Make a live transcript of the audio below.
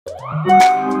Our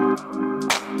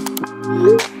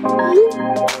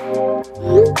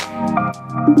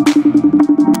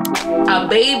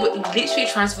babe literally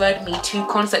transferred me 2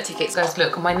 concert tickets. Guys,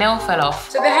 look, my nail fell off.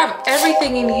 So they have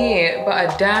everything in here but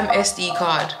a damn SD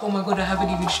card. Oh my god, I haven't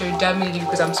even showed damage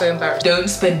because I'm so embarrassed. Don't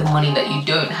spend the money that you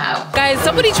don't have. Guys,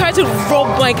 somebody tried to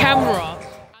rob my camera.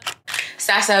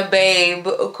 Sasa babe,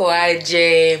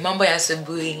 Ukoaje, Mambo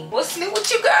Yasubui. What's new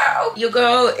with you, girl? Your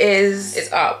girl is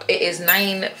up. It is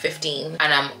 9:15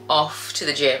 and I'm off to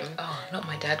the gym. Oh, not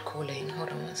my dad calling. Hold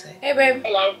on one sec. Hey babe.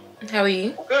 Hello. How are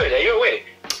you? Good, are you awake?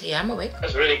 Yeah, I'm awake.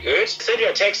 That's really good. I sent you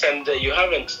a text and you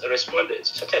haven't responded.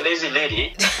 Such a lazy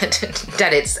lady.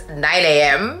 Dad, it's 9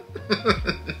 a.m.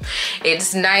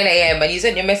 It's 9 a.m. and you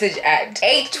sent your message at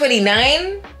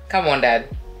 8:29? Come on, Dad.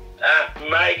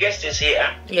 My guest is here.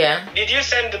 Yeah. Did you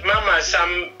send Mama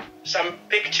some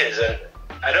pictures?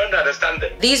 I don't understand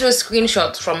them. These were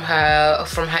screenshots from her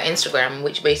Instagram,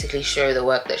 which basically show the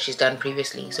work that she's done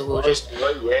previously. So we'll just.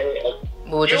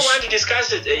 Want to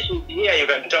discuss it here? You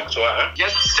can talk to her.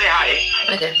 Just say hi.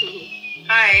 Okay.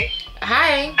 Hi.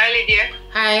 Hi. Hi, Lydia.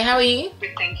 Hi. How are you?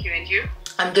 Good, thank you. And you?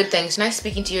 I'm good, thanks. Nice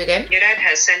speaking to you again. Your dad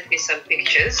has sent me some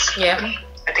pictures. Yeah.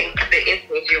 I think the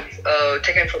infos you've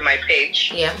taken from my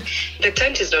page. Yeah. The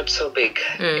tent is not so big.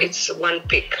 It's one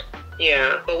pic.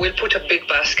 Yeah. But we'll put a big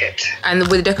basket. And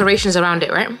with decorations around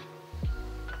it, right?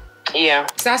 Yeah.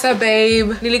 Sasa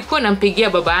babe, nilikuwa nampigia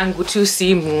baba yangu tu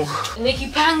simu.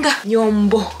 Nikipanga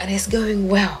nyombo and it's going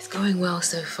well. It's going well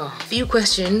so far. Few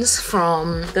questions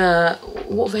from the,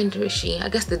 what vendor is she? I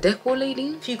guess the decor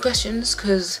lady. Few questions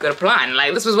because got a plan.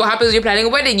 Like this was what happens when you're planning a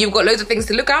wedding. You've got loads of things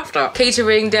to look after.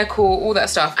 Catering, decor, all that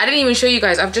stuff. I didn't even show you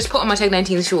guys. I've just put on my Tech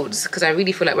 19 shorts because I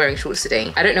really feel like wearing shorts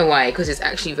today. I don't know why because it's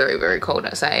actually very, very cold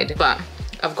outside. But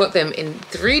I've got them in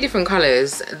 3 different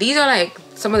colors. These are like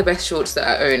some of the best shorts that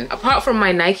I own. Apart from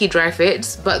my Nike dry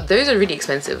fits, but those are really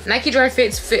expensive. Nike dry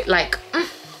fits fit like,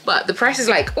 but the price is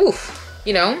like, oof,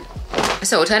 you know?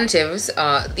 So alternatives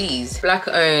are these black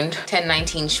owned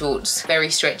 1019 shorts, very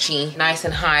stretchy, nice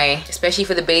and high, especially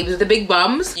for the babes with the big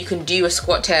bums. You can do a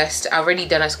squat test. I've already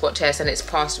done a squat test and it's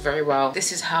passed very well.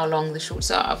 This is how long the shorts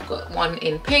are. I've got one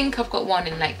in pink, I've got one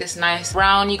in like this nice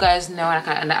brown, you guys know,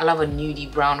 and I love a nudie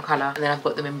brown color, and then I've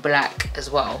got them in black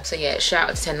as well. So yeah, shout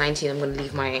out to 1019. I'm gonna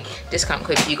leave my discount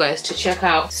code for you guys to check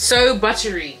out. So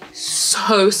buttery,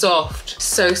 so soft,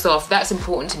 so soft. That's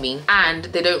important to me. And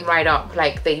they don't ride up,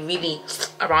 like they really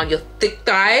around your thick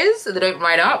thighs, so they don't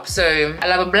ride up. So I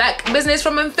love a black business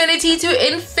from infinity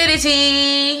to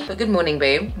infinity. But good morning,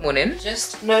 babe. Morning.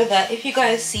 Just know that if you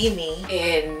guys see me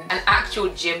in an actual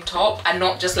gym top and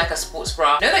not just like a sports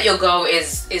bra, know that your girl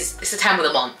is it's the time of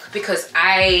the month, because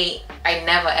I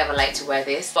never ever like to wear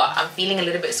this, but I'm feeling a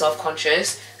little bit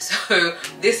self-conscious. So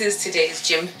this is today's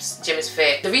gym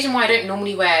fit. The reason why I don't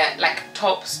normally wear like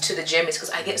tops to the gym is because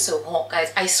I get so hot,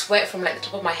 guys. I sweat from like the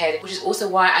top of my head, which is also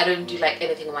why I don't do like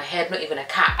anything on my head, not even a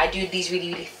cap. I do these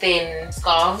really, really thin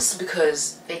scarves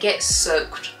because they get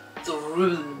soaked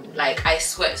through. Like I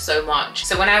sweat so much.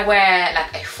 So when I wear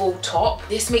like a full top,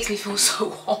 this makes me feel so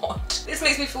hot. This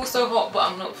makes me feel so hot, but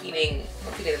I'm not feeling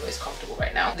the most comfortable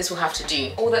right now. This will have to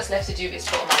do. All that's left to do is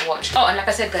put on my watch. Oh, and like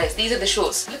I said, guys, these are the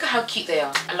shorts. Look at how cute they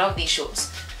are. I love these shorts.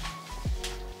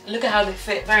 Look at how they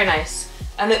fit. Very nice.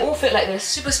 And they all fit like they're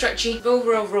super stretchy.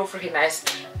 Real freaking nice.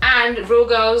 And real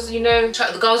girls, you know,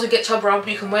 the girls who get chub rub,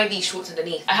 you can wear these shorts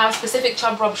underneath. I have specific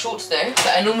chub rub shorts though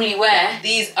that I normally wear.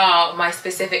 These are my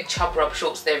specific chub rub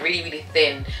shorts. They're really, really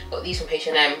thin. Got these from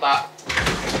H&M, but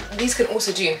these can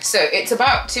also do. So it's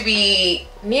about to be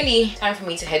nearly time for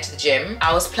me to head to the gym.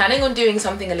 I was planning on doing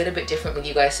something a little bit different with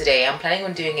you guys today. I'm planning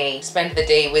on doing a spend the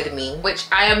day with me, which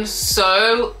I am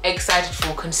so excited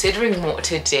for considering what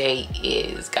today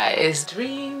is, guys.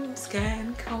 Dreams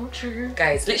can come true.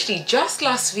 Guys, literally just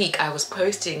last week I was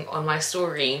posting on my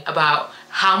story about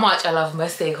how much I love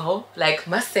Masejo. Like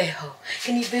Masejo,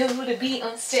 can you build a beat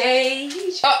on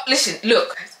stage? Oh, listen,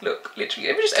 look, literally,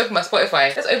 let me just open my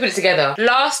Spotify. Let's open it together.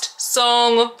 Last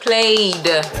song played.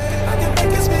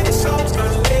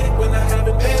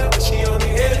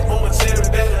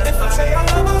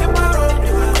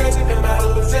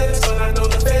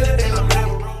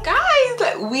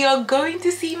 We are going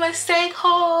to see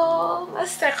Masejo.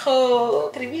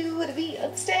 Can you be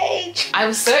on stage?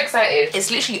 I'm so excited.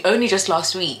 It's literally only just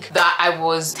last week that I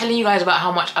was telling you guys about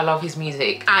how much I love his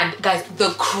music. And guys, the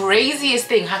craziest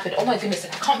thing happened. Oh my goodness, I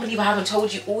can't believe I haven't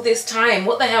told you all this time.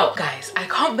 What the hell? Guys, I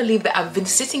can't believe that I've been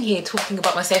sitting here talking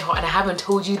about Masejo and I haven't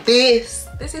told you this.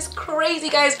 This is crazy,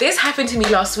 guys. This happened to me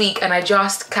last week and I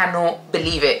just cannot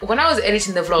believe it. When I was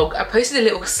editing the vlog, I posted a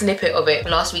little snippet of it.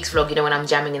 Last week's vlog, you know, when I'm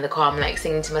jamming in the car, I'm like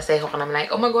singing to Masejo, and I'm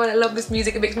like, oh my god, I love this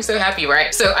music, it makes me so happy,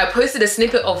 right? So I posted a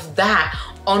snippet of that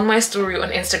on my story on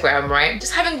Instagram, right?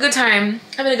 Just having a good time,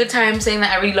 saying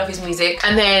that I really love his music.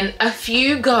 And then a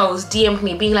few girls DM'd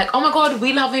me being like, oh my god,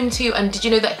 we love him too, and did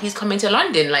you know that he's coming to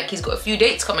London? Like, he's got a few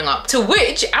dates coming up. To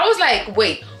which I was like,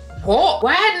 wait, what?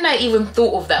 Why hadn't I even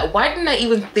thought of that? Why didn't I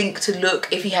even think to look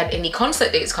if he had any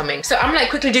concert dates coming? So I'm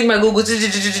like quickly doing my Google,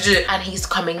 and he's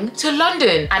coming to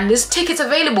London and there's tickets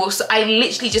available. So I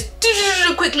literally just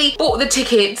quickly bought the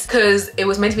tickets because it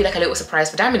was meant to be like a little surprise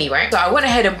for Damini, right? So I went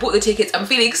ahead and bought the tickets. I'm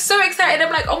feeling so excited.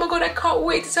 I'm like, oh my god, I can't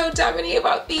wait to tell Damini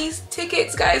about these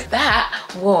tickets, guys. That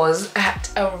was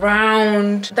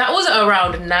around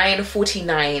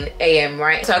 9:49 a.m,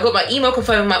 right? So I got my email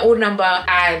confirming my order number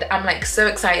and I'm like so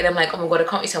excited. I'm like, oh my god, I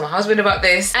can't wait to tell my husband about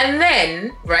this. And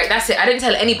then, right, that's it. I didn't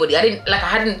tell anybody. I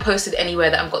hadn't posted anywhere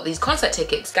that I've got these concert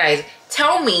tickets. Guys,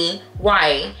 tell me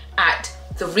why at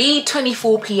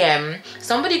 3:24 p.m.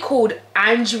 somebody called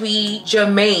Andrew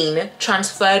Germain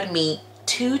transferred me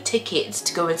 2 tickets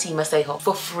to go and see Masejo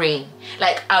for free.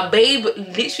 Like, a babe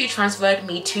literally transferred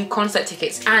me 2 concert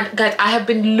tickets. And guys, I have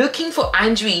been looking for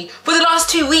Andrew for the last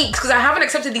 2 weeks because I haven't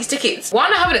accepted these tickets.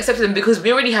 One, I haven't accepted them because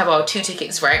we already have our 2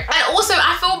 tickets, right? And also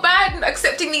I feel bad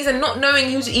accepting these and not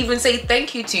knowing who to even say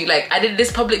thank you to. Like, I did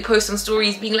this public post on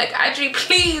stories being like, Andrew,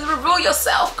 please reveal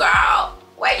yourself, girl.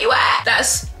 Where you at?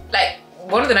 That's like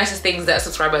one of the nicest things that a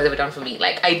subscriber has ever done for me.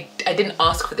 Like, I didn't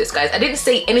ask for this, guys. I didn't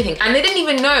say anything. And they didn't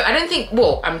even know. I don't think,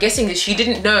 well, I'm guessing that she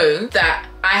didn't know that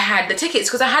I had the tickets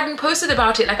because I hadn't posted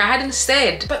about it. Like, I hadn't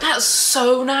said. But that's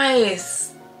so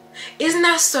nice. Isn't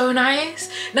that so nice?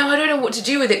 Now I don't know what to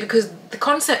do with it because the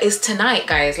concert is tonight,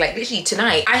 guys. Like, literally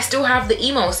tonight. I still have the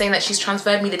email saying that she's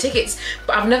transferred me the tickets,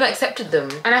 but I've never accepted them.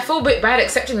 And I feel a bit bad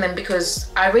accepting them because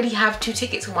I already have 2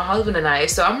 tickets for my husband and I.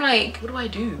 So I'm like, what do I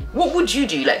do? What would you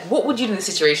do? Like, what would you do in this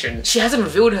situation? She hasn't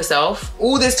revealed herself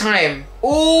all this time.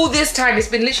 All this time. It's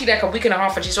been literally like a week and a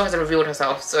half and she still hasn't revealed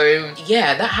herself. So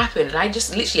yeah, that happened. And I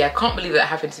just literally, I can't believe that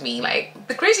happened to me. Like,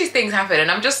 the craziest things happen and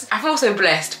I feel so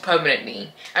blessed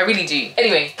permanently. I really do.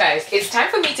 Anyway, guys, it's time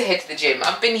for me to head to the gym.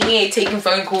 I've been here taking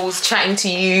phone calls, chatting to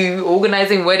you,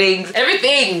 organizing weddings,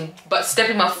 everything but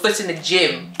stepping my foot in the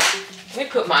gym. Let me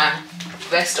put my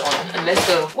vest on and let's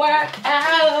go work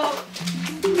out.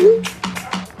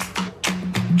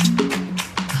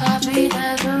 Coffee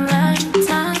at the right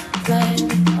time, baby.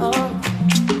 Oh,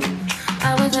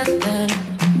 I was at the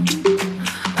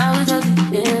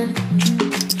end.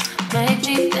 Make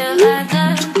me feel like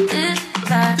that is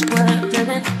back what I'm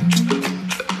doing.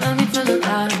 Let me feel it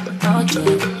out, oh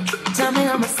yeah. Tell me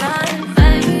on my side,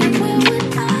 baby, where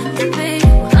would I be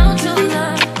without your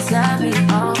love beside me?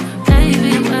 Oh,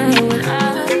 baby, where would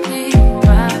I be?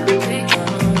 Where we go?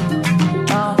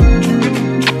 Oh,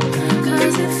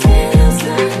 'cause it feels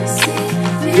like you see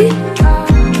me. Oh,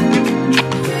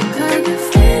 'cause it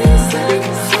feels like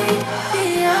you see me.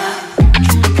 Oh,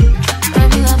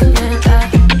 baby, love me like that.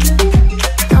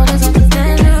 No, there's nothing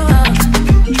stand you up.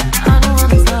 I don't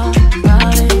wanna talk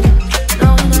about it. No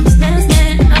one understands me.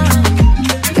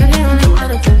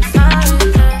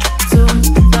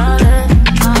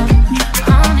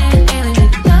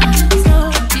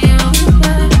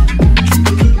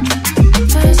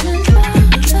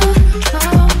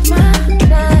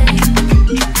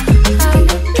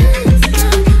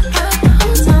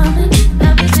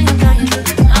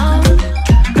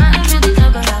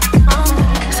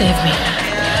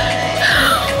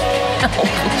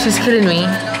 She's killing me.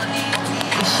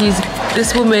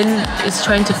 This woman is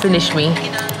trying to finish me.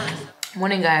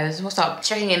 Morning, guys. What's up?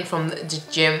 Checking in from the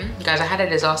gym. Guys, I had a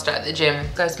disaster at the gym.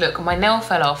 Guys, look, my nail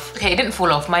fell off. Okay, it didn't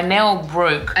fall off. My nail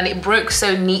broke, and it broke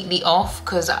so neatly off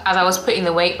because as I was putting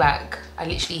the weight back, I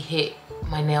literally hit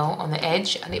my nail on the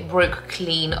edge and it broke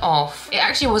clean off. It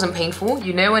actually wasn't painful.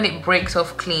 You know when it breaks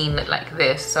off clean like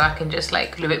this, so I can just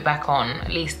like glue it back on.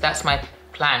 At least that's my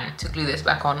plan, to glue this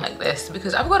back on like this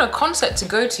because I've got a concert to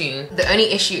go to. The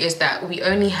only issue is that we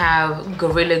only have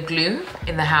Gorilla Glue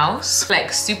in the house,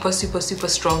 like super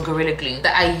strong Gorilla Glue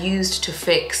that I used to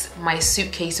fix my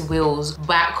suitcase wheels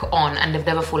back on and they've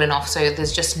never fallen off. So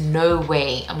there's just no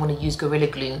way I'm gonna use Gorilla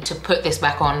Glue to put this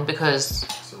back on because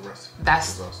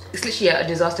it's literally a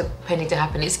disaster pending to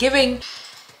happen. It's giving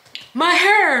my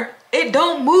hair, it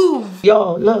don't move.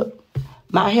 Yo, look,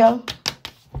 my hair,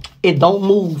 it don't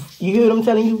move. You hear what I'm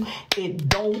telling you? It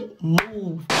don't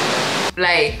move.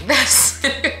 Like, that's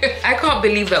I can't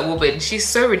believe that woman. She's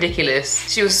so ridiculous.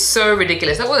 She was so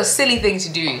ridiculous. That was a silly thing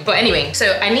to do. But anyway,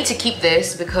 so I need to keep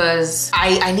this because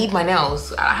I need my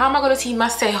nails. How am I gonna see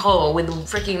Maseho with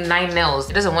freaking 9 nails?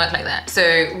 It doesn't work like that.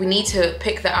 So we need to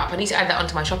pick that up. I need to add that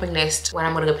onto my shopping list when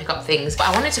I'm gonna go pick up things. But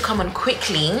I wanted to come on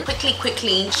quickly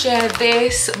share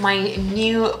this, my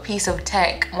new piece of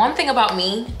tech. One thing about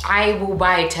me, I will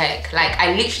buy tech. Like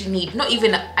I literally need,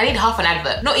 I need half an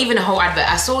advert, not even a whole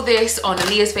advert. I saw this on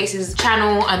Lydia's Face's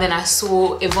channel and then I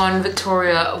saw Yvonne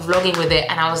Victoria vlogging with it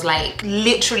and I was like,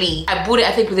 literally, I bought it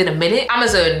I think within a minute.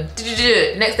 Amazon,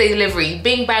 next day delivery,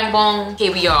 bing bang bong,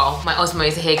 here we are. My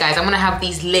Osmos are here, guys. I'm gonna have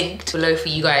these linked below for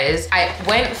you guys. I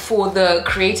went for the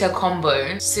creator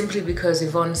combo simply because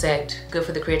Yvonne said go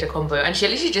for the creator combo and she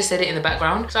literally just said it in the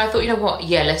background. So I thought, you know what,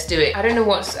 yeah, let's do it. I don't know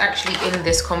what's actually in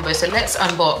this combo, so let's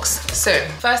unbox. So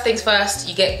first things first,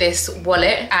 you get this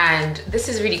wallet and this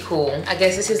is really cool. I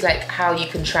guess this is like how you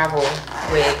can travel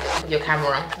with your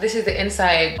camera. This is the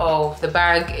inside of the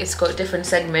bag. It's got different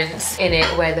segments in it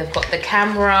where they've got the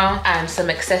camera and some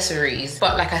accessories.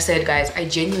 But like I said, guys, I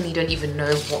genuinely don't even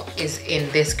know what is in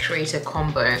this creator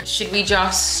combo. Should we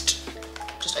just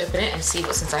open it and see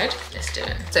what's inside? Let's do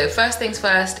it. So first things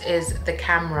first is the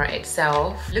camera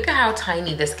itself. Look at how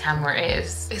tiny this camera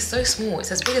is. It's so small.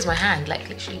 It's as big as my hand. Like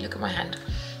literally, look at my hand.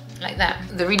 Like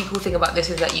that. The really cool thing about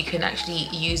this is that you can actually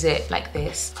use it like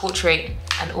this, portrait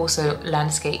and also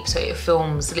landscape. So it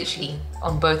films literally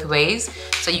on both ways.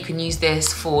 So you can use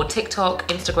this for TikTok,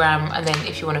 Instagram, and then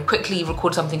if you want to quickly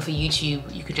record something for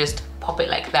YouTube, you could just pop it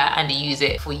like that and use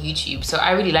it for YouTube. So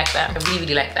I really like that. I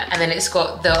really like that. And then it's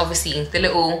got the, obviously, the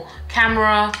little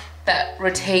camera that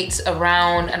rotates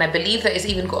around, and I believe that it's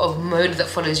even got a mode that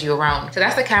follows you around. So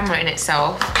that's the camera in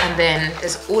itself, and then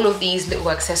there's all of these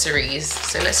little accessories.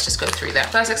 So let's just go through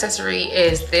that. First accessory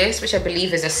is this, which I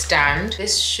believe is a stand.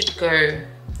 This should go,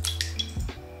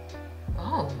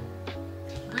 oh,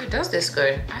 where does this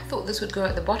go? I thought this would go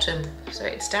at the bottom. So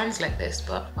it stands like this,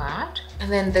 but what?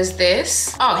 And then there's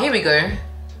this. Oh, here we go.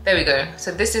 There we go.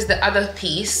 So this is the other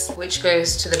piece, which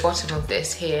goes to the bottom of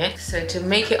this here. So to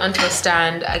make it onto a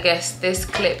stand, I guess this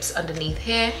clips underneath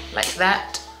here, like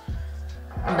that.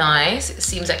 Nice. It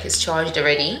seems like it's charged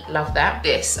already. Love that.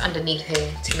 This underneath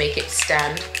here to make it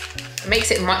stand. It makes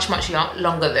it much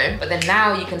longer though. But then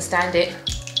now you can stand it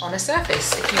on a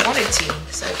surface if you wanted to.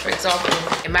 So for example,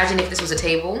 imagine if this was a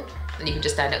table, then you can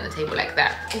just stand it on the table like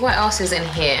that. What else is in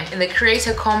here? In the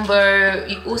creator combo,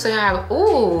 you also have,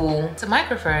 oh, it's a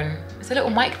microphone. It's a little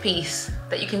mic piece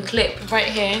that you can clip right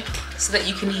here so that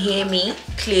you can hear me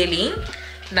clearly.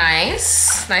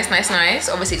 Nice, nice, nice, nice.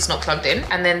 Obviously it's not plugged in.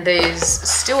 And then there's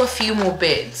still a few more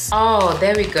bits. Oh,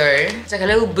 there we go. It's like a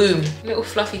little boom, little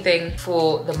fluffy thing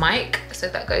for the mic. So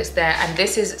that goes there. And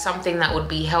this is something that would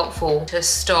be helpful to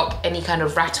stop any kind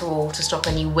of rattle, to stop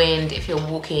any wind if you're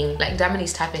walking. Like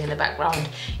Damini's typing in the background.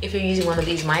 If you're using one of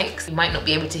these mics, you might not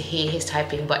be able to hear his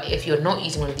typing, but if you're not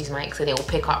using one of these mics, then it will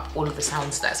pick up all of the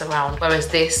sounds that's around. Whereas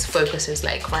this focuses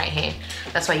like right here.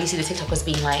 That's why you see the TikTokers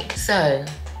being like, so,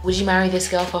 would you marry this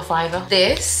girl for $5?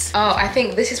 This, oh, I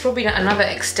think this is probably another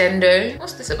extendo.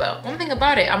 What's this about? One thing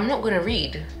about it, I'm not gonna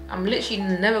read. I'm literally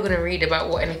never gonna read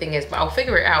about what anything is, but I'll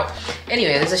figure it out.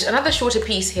 Anyway, there's another shorter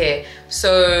piece here.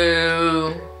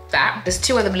 So that, there's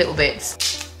two other little bits.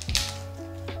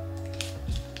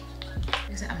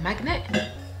 Is it a magnet?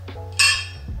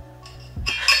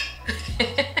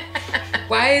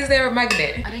 Why is there a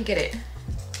magnet? I don't get it.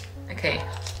 Okay.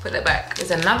 Put that back.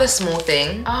 There's another small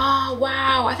thing. Oh,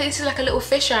 wow. I think this is like a little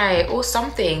fisheye or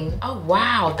something. Oh,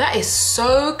 wow. That is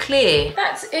so clear.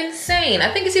 That's insane.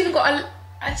 I think it's even got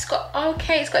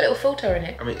okay, it's got a little filter in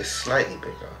it. I mean, it's slightly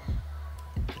bigger.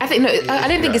 I think, no, I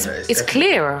don't think it's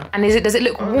clearer. And does it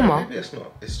look warmer? No, maybe it's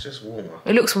not. It's just warmer.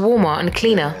 It looks warmer and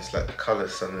cleaner. Yeah, it's like the color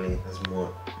suddenly has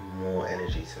more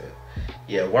energy to it.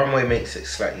 Yeah, one way makes it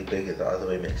slightly bigger, the other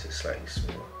way makes it slightly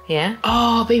smaller. Yeah.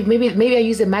 Oh, babe, maybe I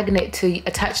use a magnet to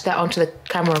attach that onto the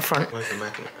camera front. Where's the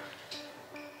magnet?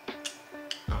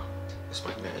 Oh, it's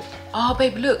magnetic. Oh,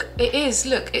 babe, look, it is.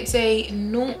 Look, it's a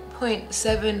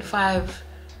 0.75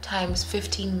 times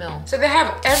 15 mil. So they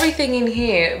have everything in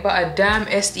here but a damn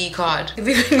SD card. They've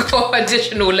even got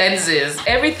additional lenses.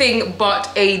 Everything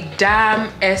but a damn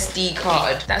SD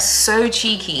card. That's so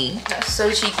cheeky. That's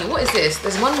so cheeky. What is this?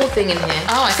 There's one more thing in here.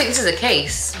 Oh, I think this is a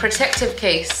case. Protective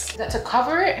case. Is that to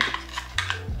cover it?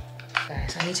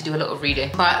 Guys, I need to do a lot of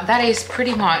reading. But that is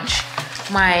pretty much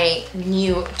my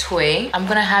new toy. I'm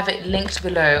gonna have it linked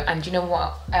below, and you know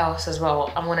what else as well?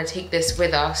 I'm gonna take this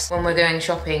with us when we're going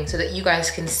shopping so that you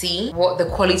guys can see what the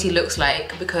quality looks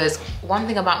like, because one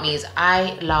thing about me is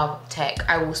I love tech.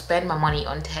 I will spend my money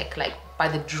on tech like by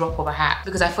the drop of a hat,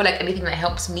 because I feel like anything that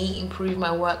helps me improve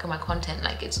my work and my content,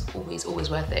 like it's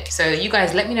always worth it. So you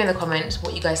guys let me know in the comments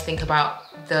what you guys think about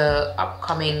the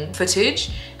upcoming footage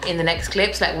in the next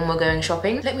clips, like when we're going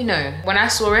shopping. Let me know. When I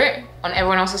saw it on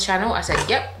everyone else's channel, I said,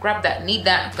 yep, grab that, need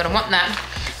that, gonna want that.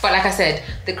 But like I said,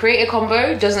 the creator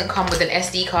combo doesn't come with an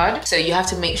SD card, so you have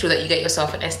to make sure that you get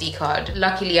yourself an SD card.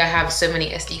 Luckily, I have so many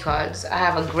SD cards. I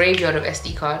have a graveyard of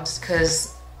SD cards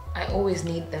because I always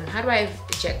need them. How do I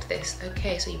eject this?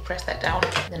 Okay, so you press that down.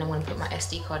 Then I'm gonna put my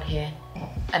SD card here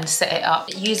and set it up.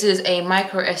 It uses a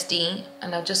micro SD,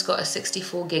 and I've just got a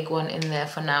 64 gig one in there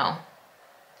for now.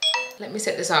 Let me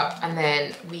set this up and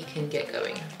then we can get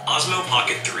going. Osmo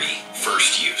Pocket 3,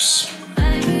 first use.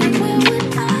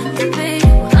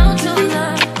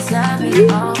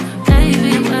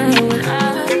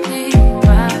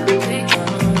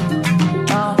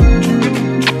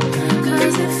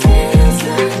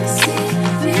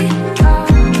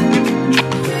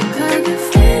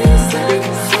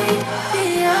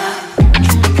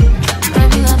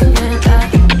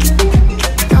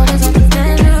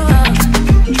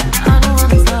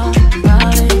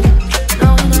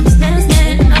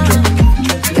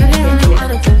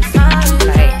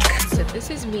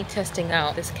 Testing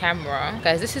out this camera,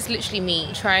 guys. This is literally me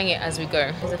trying it as we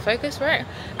go. Is the focus right?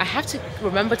 I have to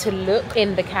remember to look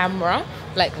in the camera,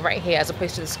 like right here, as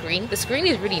opposed to the screen. The screen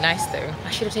is really nice though. I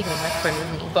should have taken the microphone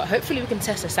with me, but hopefully we can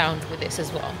test the sound with this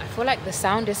as well. I feel like the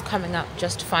sound is coming up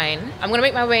just fine. I'm gonna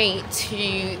make my way to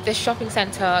this shopping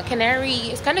center. Canary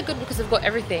is kind of good because they've got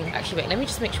everything. Actually, wait, let me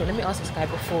just make sure. Let me ask this guy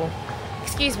before.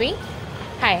 Excuse me.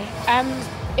 Hi.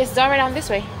 Is Zara down this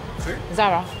way? Sorry?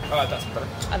 Zara. Oh, that's better.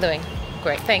 Other way.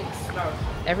 Great, thanks. No.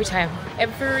 Every time.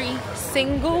 Every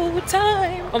single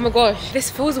time. Oh my gosh,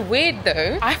 this feels weird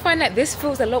though. I find that this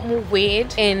feels a lot more weird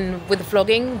with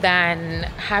vlogging than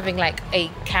having like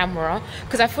a camera,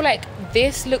 because I feel like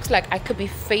this looks like I could be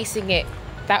facing it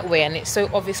that way and it's so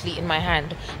obviously in my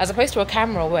hand, as opposed to a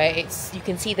camera where it's, you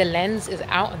can see the lens is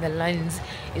out and the lens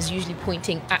is usually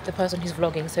pointing at the person who's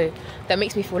vlogging, so that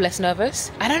makes me feel less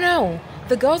nervous. I don't know,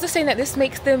 the girls are saying that this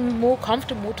makes them more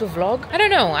comfortable to vlog. I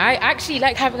don't know, I actually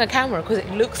like having a camera because it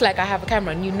looks like I have a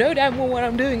camera, and you know damn well what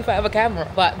I'm doing if I have a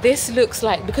camera. But this looks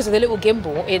like, because of the little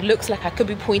gimbal, it looks like I could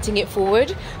be pointing it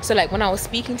forward. So like when I was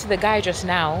speaking to the guy just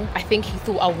now, I think he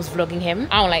thought I was vlogging him.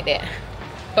 I don't like that.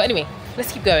 But anyway,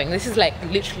 let's keep going. This is like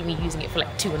literally me using it for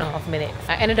like 2.5 minutes.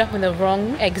 I ended up in the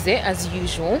wrong exit as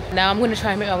usual. Now I'm gonna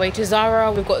try and make my way to Zara.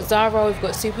 We've got Zara, we've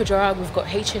got Superdrug, we've got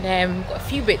H&M, we've got a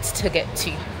few bits to get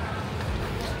to.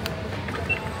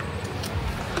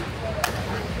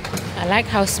 I like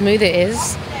how smooth it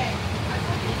is.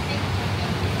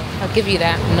 I'll give you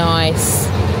that. Nice.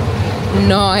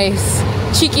 Nice.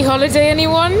 Cheeky holiday,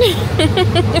 anyone?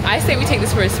 I say we take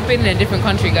this for a spin in a different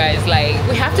country, guys. Like,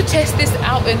 we have to test this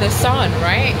out in the sun,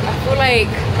 right? I feel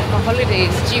like a holiday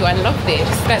is due. I love this.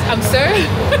 Guys, I'm so...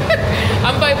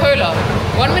 I'm bipolar.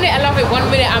 1 minute I love it,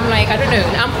 1 minute I'm like, I don't know.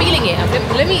 I'm feeling it.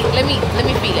 Let me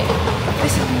feel it.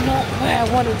 This is not where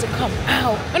I wanted to come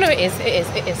out. Oh no, it is.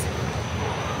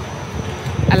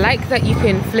 I like that you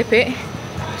can flip it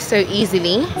so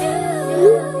easily.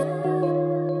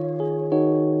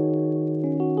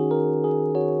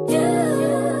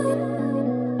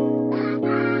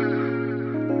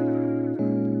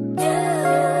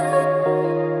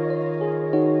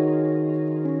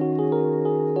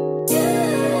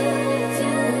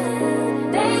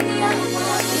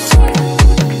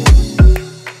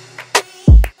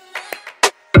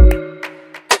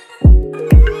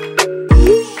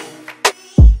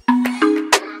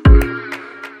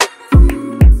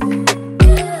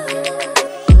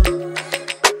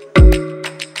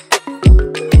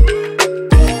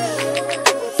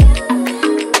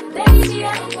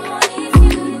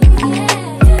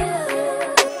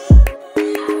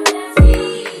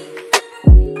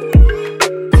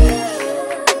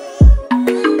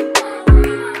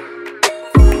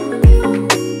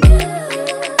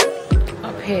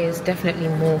 Definitely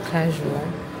more casual.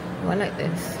 Oh, I like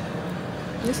this.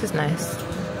 This is nice,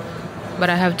 but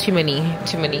I have too many.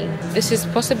 This is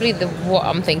possibly what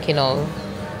I'm thinking of.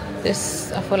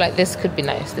 This, I feel like this could be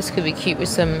nice. This could be cute with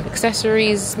some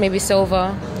accessories, maybe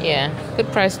silver. Yeah, good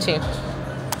price too.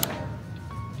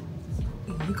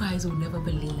 You guys will never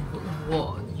believe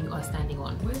what you are standing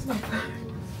on. Where's my phone?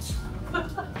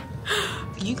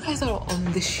 You guys are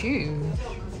on the shoe.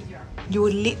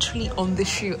 You're literally on the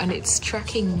shoe and it's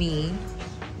tracking me.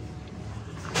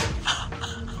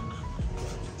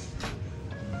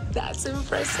 That's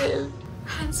impressive.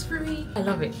 Hands-free. I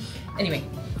love it. Anyway,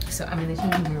 so I'm in the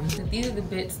changing room. So these are the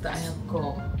bits that I have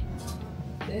got.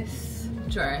 This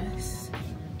dress,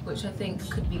 which I think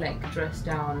could be like dressed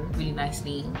down really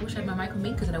nicely. I wish I had my mic on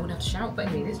me because then I wouldn't have to shout. But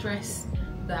anyway, this dress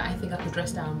that I think I could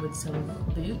dress down with some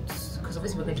boots, because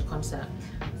obviously we're going to a concert.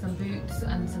 Some boots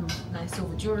and some nice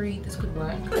silver jewelry. This could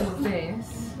work. All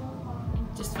this,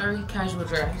 just very casual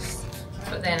dress.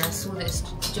 But then I saw this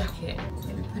jacket.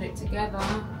 Maybe put it together.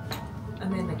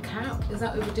 And then the cap, is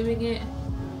that overdoing it?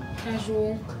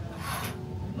 Casual.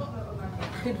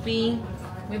 It could be.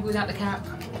 Maybe without the cap.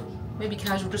 Maybe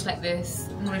casual, just like this.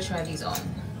 I'm gonna try these on.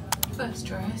 First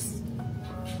dress.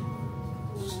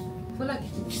 I feel like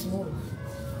it could be smaller.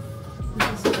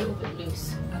 This is a little bit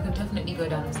loose. I could definitely go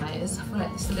down a size. I feel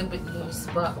like it's a little bit loose,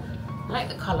 but I like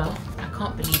the colour. I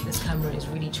can't believe this camera is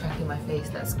really tracking my face.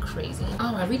 That's crazy.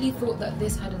 Oh, I really thought that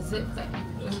this had a zip that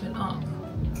you could open up.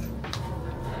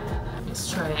 Let's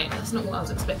try it. That's not what I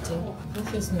was expecting.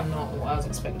 This is not what I was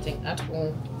expecting at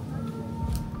all.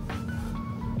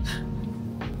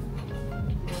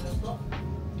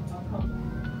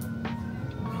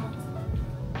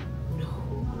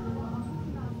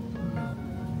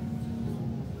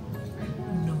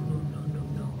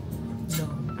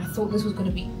 I thought this was going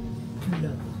to be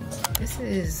no. This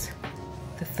is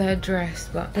the third dress,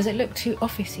 but does it look too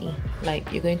officey? Like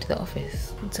you're going to the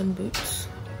office with some boots.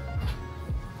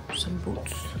 Some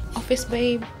boots. Office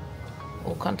babe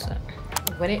or concert.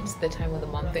 When it's the time of the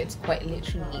month, it's quite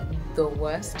literally the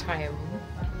worst time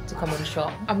to come and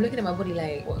shop. I'm looking at my body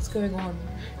like, what's going on?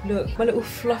 Look, my little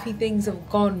fluffy things have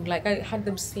gone. Like I had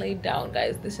them slayed down,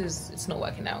 guys. It's not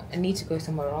working out. I need to go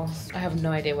somewhere else. I have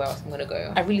no idea where else I'm gonna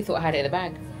go. I really thought I had it in the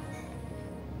bag.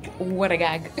 What a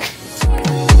gag.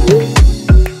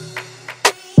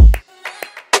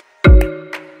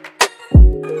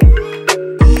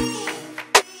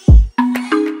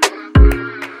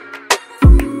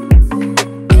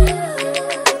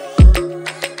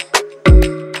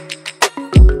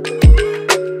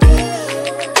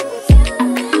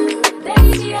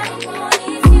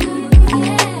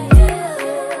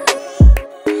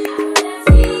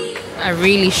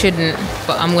 Really shouldn't,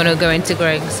 but I'm gonna go into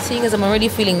Greg's. Seeing as I'm already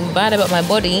feeling bad about my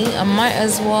body, I might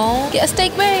as well get a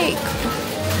steak bake.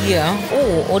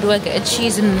 Yeah. Or do I get a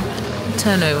cheese and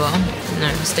turnover?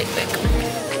 No, steak bake.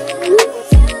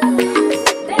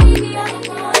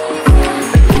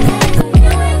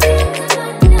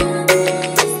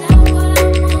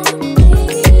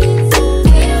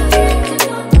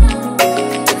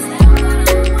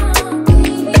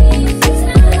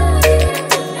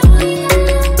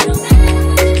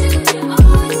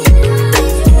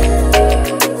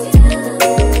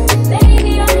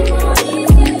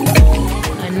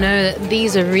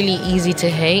 These are really easy to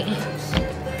hate,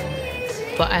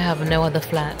 but I have no other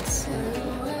flats.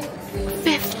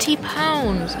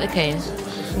 £50. Okay,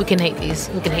 we can hate these.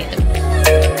 We can hate them.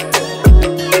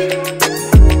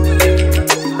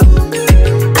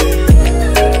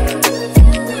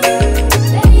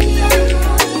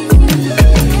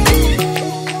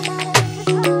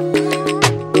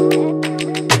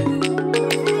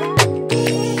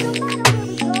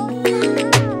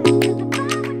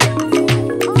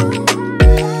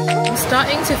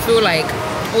 Feel like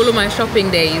all of my shopping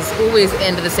days always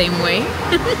end the same way.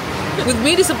 With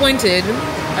me disappointed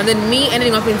and then me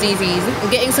ending up in ZZ's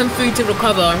and getting some food to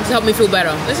recover to help me feel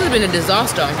better. This has been a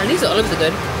disaster. At least the olives are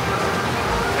good.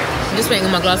 I'm just waiting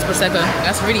on my glass of Prosecco.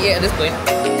 That's really it at this point.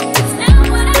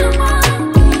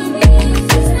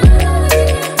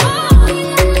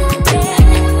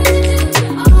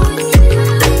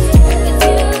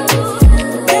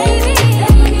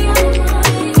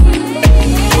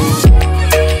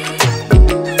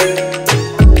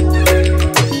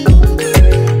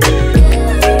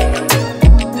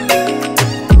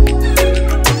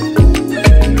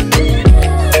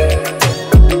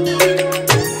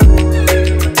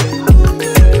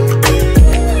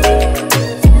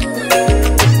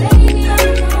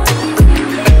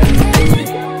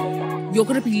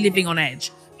 Living on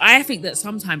edge. I think that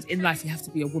sometimes in life you have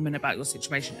to be a woman about your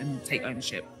situation and take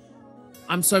ownership.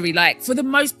 I'm sorry, like for the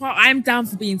most part, I'm down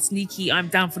for being sneaky. I'm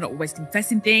down for not always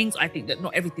confessing things. I think that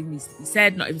not everything needs to be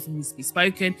said, not everything needs to be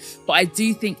spoken. But I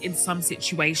do think in some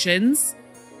situations,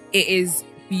 it is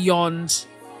beyond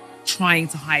trying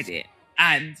to hide it.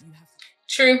 And you have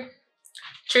to...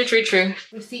 True.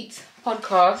 Receipts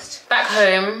podcast. Back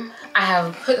home, I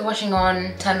have put the washing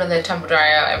on, turned on the tumble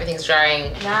dryer, everything's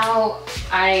drying. Now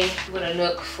I'm gonna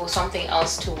look for something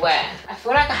else to wear. I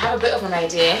feel like I have a bit of an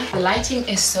idea. The lighting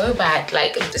is so bad.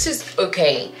 Like, this is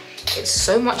okay. It's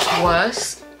so much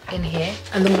worse in here.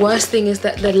 And the worst thing is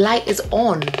that the light is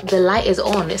on. The light is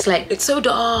on. It's like, it's so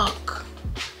dark.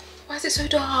 Why is it so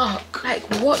dark? Like,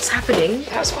 what's happening?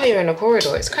 That's why you're in a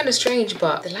corridor. It's kind of strange,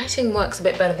 but the lighting works a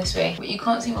bit better this way. But you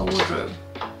can't see my wardrobe.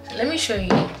 So let me show you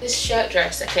this shirt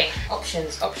dress. Okay,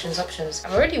 options.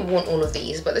 I've already worn all of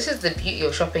these, but this is the beauty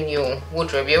of shopping your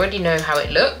wardrobe. You already know how it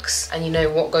looks and you know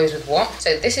what goes with what.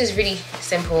 So this is really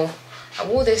simple. I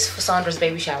wore this for Sandra's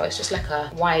baby shower. It's just like a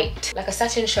white, like a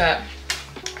satin shirt.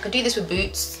 I could do this with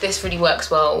boots. This really works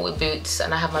well with boots,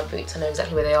 and I have my boots. I know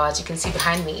exactly where they are. As you can see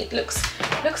behind me, it looks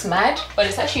mad, but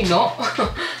it's actually not.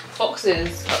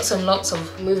 Boxes, lots and lots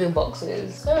of moving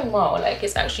boxes. It's going well, like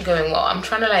it's actually going well. I'm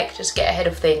trying to like just get ahead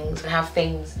of things and have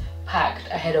things packed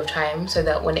ahead of time so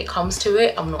that when it comes to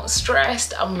it, I'm not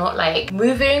stressed. I'm not like,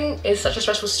 moving is such a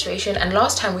stressful situation, and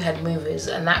last time we had movers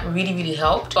and that really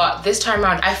helped, but this time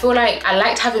around I feel like I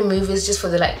liked having movers just for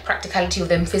the like practicality of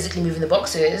them physically moving the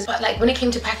boxes, but like when it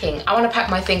came to packing, I want to pack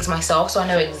my things myself so I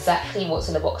know exactly what's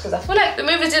in the boxes. I feel like the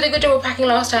movers did a good job of packing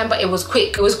last time, but it was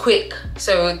quick,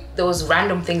 so there was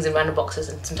random things in random boxes,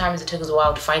 and sometimes it took us a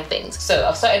while to find things. So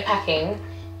I've started packing,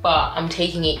 but I'm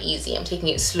taking it easy, I'm taking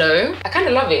it slow. I kind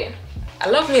of love it. I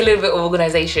love me a little bit of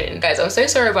organization. Guys, I'm so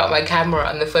sorry about my camera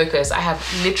and the focus. I have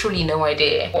literally no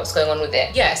idea what's going on with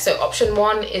it. Yeah, so option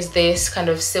one is this kind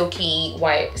of silky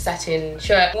white satin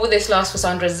shirt. Wore this last for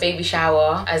Sandra's baby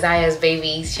shower, Isaiah's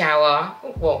baby shower.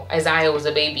 Well, Isaiah was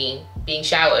a baby being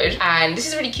showered, and this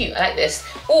is really cute. I like this.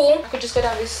 Or I could just go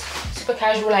down this super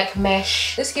casual like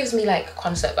mesh. This gives me like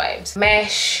concert vibes.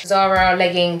 Mesh, Zara,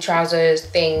 legging, trousers,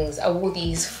 things. I wore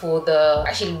these for the,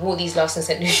 actually wore these last in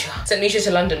St. Lucia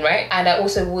to London, right? And I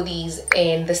also wore these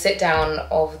in the sit down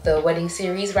of the wedding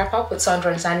series wrap up with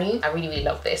Sandra and Sanu. I really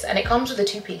love this, and it comes with a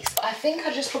two-piece. I think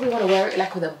I just probably want to wear it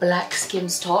like with a black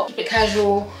Skims top. Keep it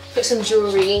casual, put some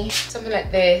jewelry, something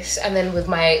like this, and then with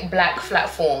my black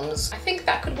platforms. I think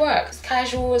that could work. It's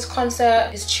casual, it's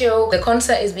concert, it's chill. The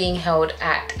concert is being held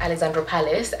at Alexandra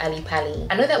Palace, Ali Pali.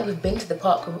 I know that we've been to the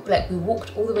park, like we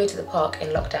walked all the way to the park in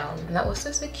lockdown, and that was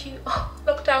so cute. Oh,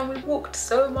 lockdown, we walked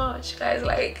so much, guys,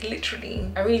 like literally.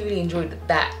 I really enjoyed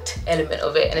that element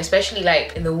of it, and especially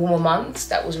like in the warmer months,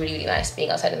 that was really nice being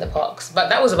outside in the parks. But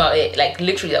that was about it, like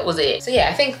literally that was it. So yeah,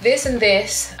 I think this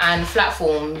and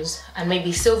platforms and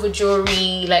maybe silver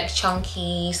jewelry, like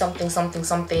chunky, something.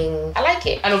 I like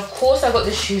it. And of course I got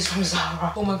the shoes from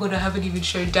Zara. Oh my god, I haven't even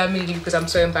showed Damini because I'm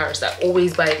so embarrassed. I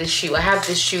always buy this shoe. I have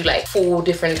this shoe like 4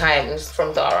 different times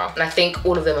from Zara, and I think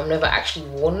all of them I've never actually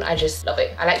worn. I just love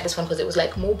it. I like this one because it was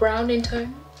like more brown in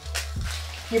tone,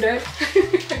 you know.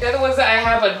 The other ones that I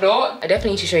have are not. I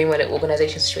definitely need to show you my little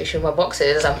organization situation, my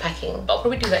boxes as I'm packing. I'll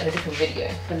probably do that in a different video.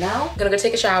 For now, I'm gonna go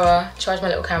take a shower, charge my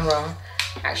little camera.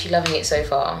 Actually loving it so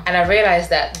far, and I realized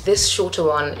that this shorter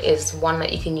one is one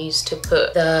that you can use to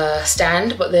put the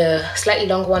stand, but the slightly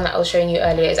longer one that I was showing you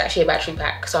earlier is actually a battery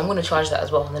pack, so I'm going to charge that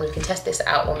as well, and then we can test this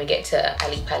out when we get to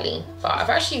Ali Pali. But I've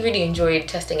actually really enjoyed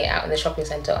testing it out in the shopping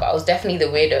center, but I was definitely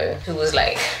the weirdo who was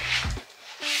like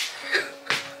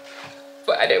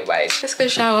but I don't mind. Let's go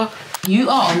shower. You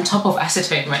are on top of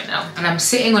acetone right now, and I'm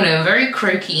sitting on a very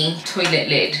croaky toilet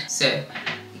lid, so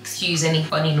excuse any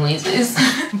funny noises.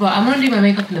 But I'm gonna do my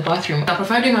makeup in the bathroom. I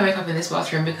prefer doing my makeup in this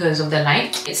bathroom because of the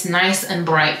light. It's nice and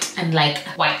bright and like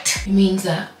white. It means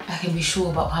that I can be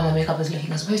sure about how my makeup is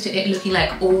looking, as opposed to it looking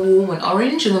like all warm and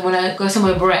orange, and then when I go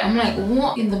somewhere bright, I'm like,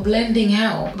 what in the blending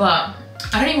hell? But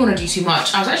I don't even want to do too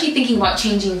much. I was actually thinking about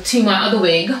changing to my other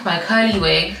wig, my curly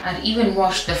wig. I'd even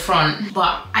washed the front,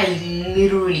 but I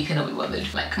literally cannot be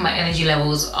bothered. Like my energy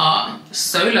levels are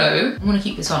so low. I'm gonna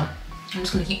keep this on. I'm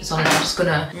just gonna keep this on, and I'm just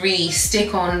gonna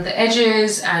re-stick on the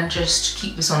edges and just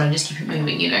keep this on and just keep it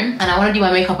moving, you know? And I wanna do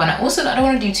my makeup, and I don't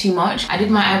wanna do too much. I did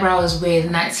my eyebrows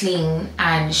with Natalie,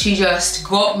 and she just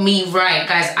got me right.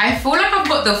 Guys, I feel like I've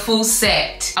got the full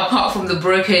set, apart from the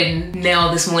broken nail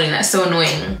this morning. That's so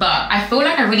annoying. But I feel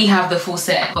like I really have the full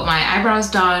set. Got my eyebrows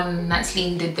done,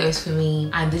 Natalie did those for me,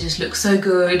 and they just look so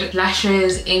good.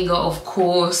 Lashes, Inga, of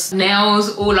course.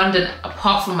 Nails, all undone,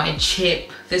 apart from my chip.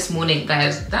 This morning,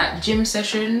 guys, that gym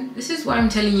session, this is why I'm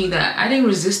telling you that adding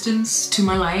resistance to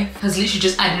my life has literally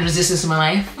just added resistance to my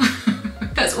life.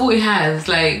 That's all it has.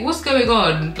 Like, what's going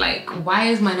on? Like, why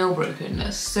is my nail broken?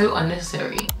 That's so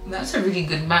unnecessary. That's a really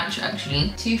good match,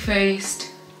 actually. Too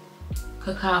Faced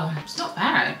Cacao. It's not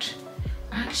bad.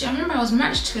 Actually, I remember I was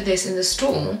matched for this in the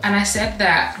store, and I said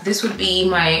that this would be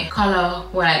my color,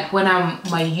 like when I'm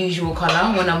my usual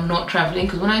color when I'm not traveling,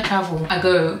 because when I travel I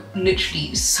go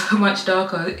literally so much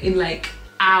darker in like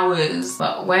hours.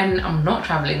 But when I'm not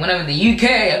traveling, when I'm in the UK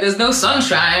and there's no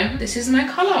sunshine, this is my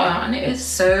color, and it is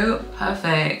so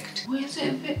perfect. shade. Or is it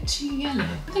a bit too yellow?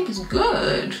 I think it's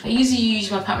good. I usually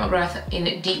use my Pat McGrath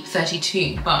in Deep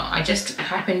 32, but I just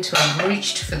happened to have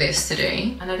reached for this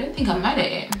today, and I don't think I'm mad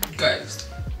at it. Guys,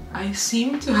 I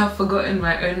seem to have forgotten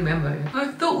my own memo. I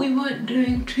thought we weren't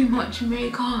doing too much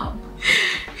makeup.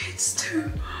 It's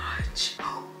too much.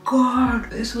 Oh God,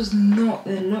 this was not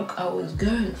the look I was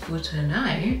going for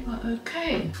tonight, but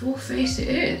okay, full face it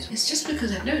is. It's just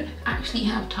because I don't actually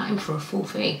have time for a full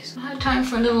face. I have time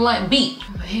for a little light beat,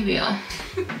 but here we are.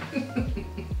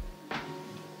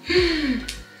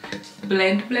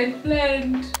 Blend, blend,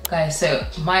 blend. Guys, so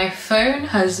my phone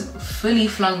has fully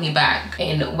flung me back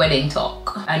in wedding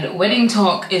talk. And wedding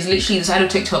talk is literally the side of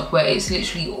TikTok where it's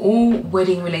literally all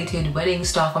wedding related, wedding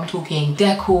stuff. I'm talking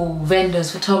decor,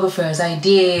 vendors, photographers,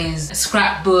 ideas,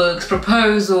 scrapbooks,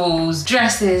 proposals,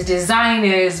 dresses,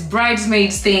 designers,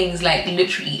 bridesmaids things, like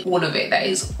literally all of it. That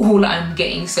is all I'm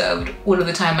getting served all of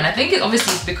the time. And I think it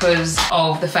obviously is because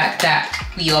of the fact that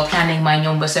we are planning my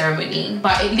Nyomba ceremony.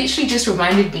 But it literally just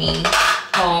reminded me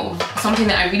of something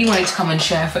that I really wanted to come and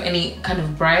share for any kind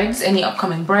of brides, any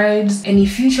upcoming brides, any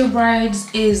future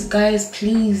brides, is guys,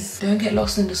 please don't get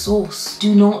lost in the sauce.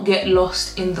 Do not get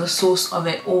lost in the sauce of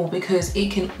it all, because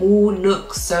it can all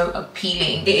look so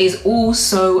appealing. It is all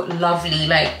so lovely,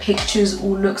 like pictures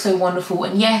all look so wonderful,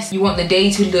 and yes, you want the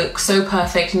day to look so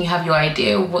perfect and you have your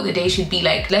idea of what the day should be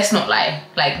like. Let's not lie,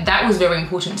 like that was very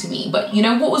important to me. But you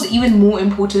know what was even more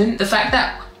important? The fact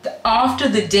that after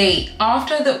the date,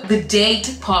 after the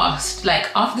date passed, like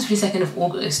after the 22nd of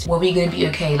August, were we gonna be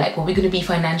okay? Like, were we gonna be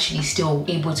financially still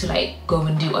able to like go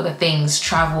and do other things,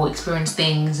 travel, experience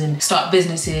things, and start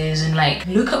businesses? And like,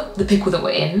 look at the pickle that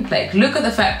we're in. Like, look at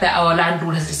the fact that our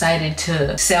landlord has decided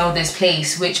to sell this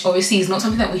place, which obviously is not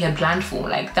something that we had planned for.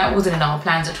 Like, that wasn't in our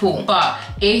plans at all. But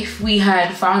if we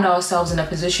had found ourselves in a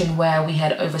position where we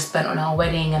had overspent on our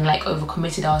wedding and like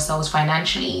overcommitted ourselves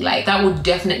financially, like that would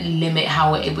definitely limit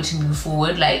how we're able to move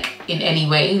forward, like in any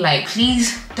way. Like,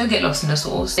 please don't get lost in the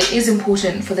sauce. It is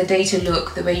important for the day to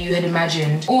look the way you had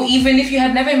imagined, or even if you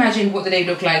had never imagined what the day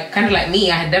looked like, kind of like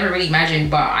me, I had never really imagined,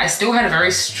 but I still had a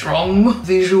very strong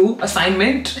visual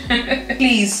assignment.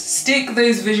 Please stick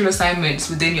those visual assignments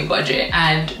within your budget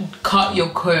and cut your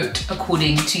coat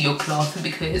according to your cloth,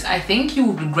 because I think you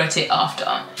will regret it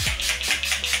after.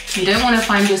 You don't want to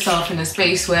find yourself in a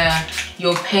space where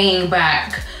you're paying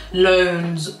back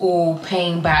loans or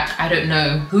paying back, I don't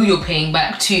know who you're paying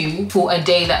back to, for a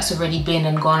day that's already been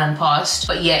and gone and passed,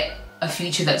 but yet a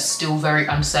future that's still very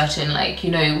uncertain. Like,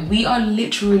 you know, we are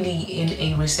literally in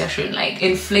a recession. Like,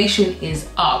 inflation is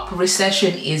up,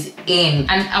 recession is in.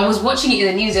 And I was watching it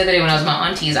in the news the other day when I was with my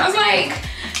aunties. I was like,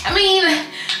 I mean,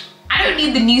 I don't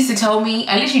need the news to tell me.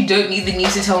 I literally don't need the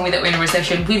news to tell me that we're in a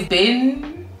recession. We've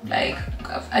been like,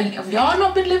 have y'all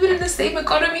not been living in the same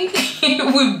economy?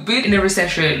 We've been in a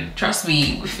recession, trust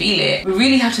me, we feel it. We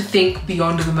really have to think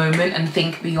beyond the moment and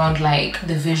think beyond like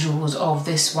the visuals of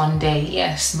this one day.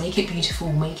 Yes, make it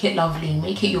beautiful, make it lovely,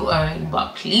 make it your own,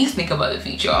 but please think about the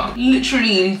future.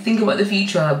 Literally think about the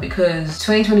future, because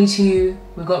 2022,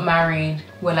 we got married.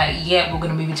 We're like, yeah, we're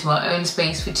gonna move into our own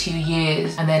space for 2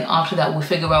 years, and then after that we'll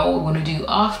figure out what we're gonna do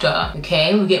after.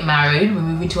 Okay, we get married, we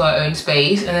move into our own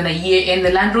space, and then a year in,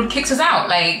 the landlord kicks us out.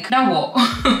 Like, now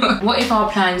what? What if our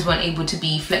plans weren't able to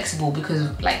be flexible because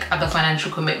of like other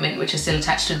financial commitment which is still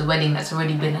attached to the wedding that's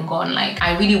already been and gone? Like,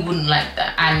 I really wouldn't like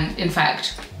that. And in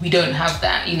fact, we don't have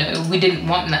that, you know, we didn't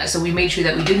want that, so we made sure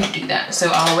that we didn't do that. So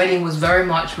our wedding was very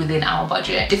much within our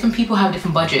budget. Different people have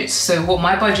different budgets, so what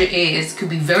my budget is could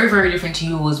be very, very different to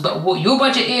yours, but what your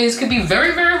budget is could be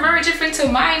very, very, very different to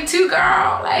mine too,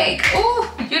 girl. Like,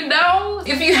 oh, you know,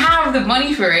 if you have the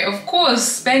money for it, of course,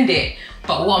 spend it.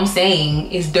 But what I'm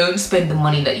saying is, don't spend the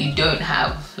money that you don't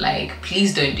have. Like,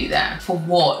 please don't do that. For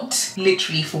what?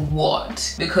 Literally for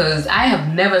what? Because I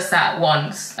have never sat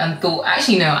once and thought,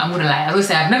 actually no, I'm gonna lie. I was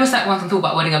gonna say I've never sat once and thought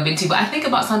about a wedding I've been to, but I think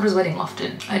about Sandra's wedding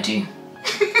often. I do.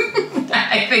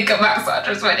 I think about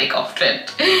Sandra's wedding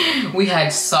often. We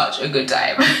had such a good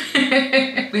time.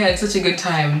 We had such a good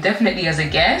time. Definitely as a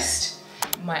guest.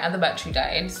 My other battery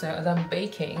died, so as I'm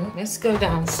baking, let's go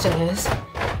downstairs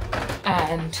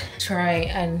and try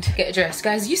and get dressed.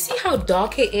 Guys, you see how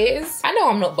dark it is? I know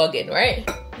I'm not bugging, right?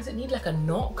 Does it need like a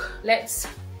knock? Let's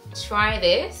try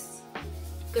this.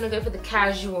 Gonna go for the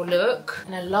casual look,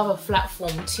 and I love a flat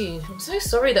form too. I'm so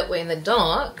sorry that we're in the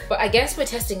dark, but I guess we're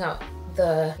testing out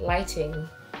the lighting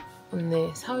on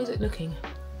this. How is it looking?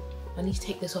 I need to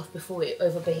take this off before it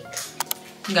overbakes.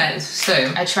 Guys,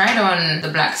 so I tried on the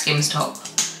black Skims top,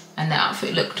 and the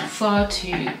outfit looked far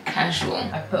too casual.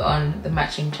 I put on the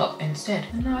matching top instead,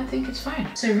 and now I think it's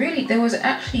fine. So really, there was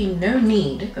actually no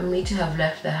need for me to have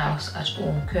left the house at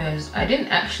all, because I didn't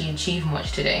actually achieve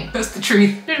much today. That's the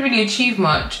truth. I didn't really achieve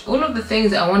much. All of the things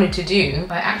that I wanted to do,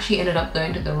 I actually ended up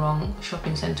going to the wrong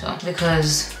shopping center,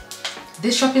 because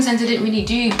this shopping center didn't really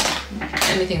do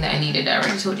anything that I needed. I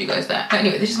already told you guys that. But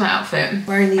anyway, this is my outfit.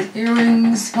 Wearing these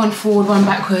earrings, one forward, one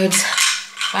backwards,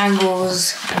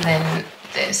 bangles, and then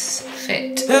this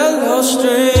fit. Hello,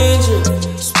 stranger.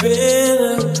 It's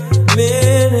been a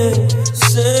minute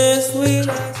since we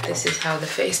left. This is how the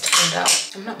face turned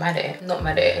out. I'm not mad at it. I'm not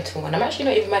mad at it at all. And I'm actually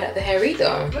not even mad at the hair either.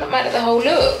 I'm not mad at the whole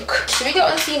look. Should we go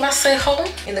and see my say hole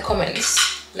in the comments?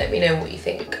 Let me know what you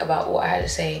think about what I had to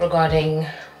say regarding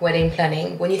wedding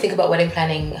planning. When you think about wedding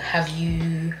planning, have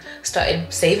you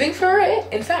started saving for it?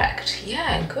 In fact,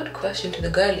 yeah, good question to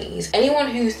the girlies. Anyone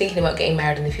who's thinking about getting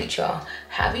married in the future,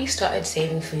 have you started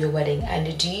saving for your wedding?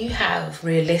 And do you have a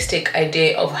realistic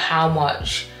idea of how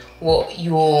much what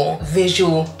your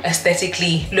visual,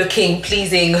 aesthetically looking,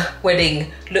 pleasing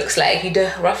wedding looks like? You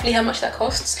know roughly how much that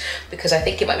costs? Because I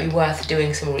think it might be worth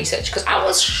doing some research, because I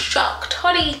was shocked,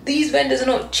 honey. These vendors are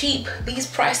not cheap. These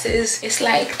prices, it's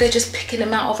like they're just picking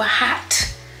them out of a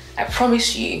hat. I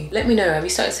promise you. Let me know, have you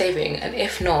started saving? And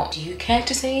if not, do you care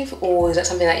to save? Or is that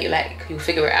something that you like, you'll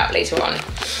figure it out later on?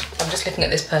 I'm just looking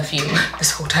at this perfume this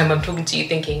whole time I'm talking to you,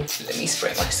 thinking, let me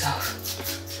spray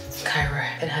myself. Cairo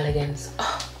and Halligan's.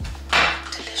 Oh.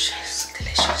 Delicious,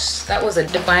 delicious. That was a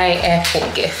Dubai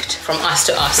airport gift from us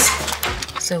to us.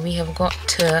 So we have got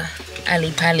to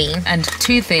Ali Pali, and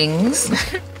two things.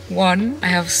 One, I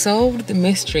have solved the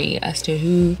mystery as to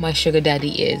who my sugar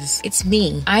daddy is. It's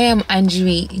me. I am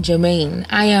Anjui Jermaine.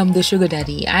 I am the sugar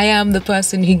daddy. I am the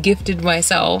person who gifted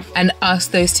myself and us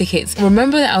those tickets.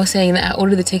 Remember that I was saying that I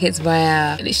ordered the tickets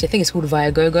via, I think it's called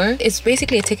Viagogo. It's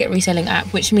basically a ticket reselling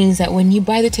app, which means that when you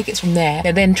buy the tickets from there,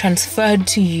 they're then transferred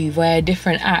to you via a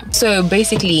different app. So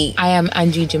basically, I am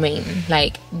Anjui Jermaine.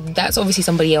 Like, that's obviously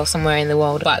somebody else somewhere in the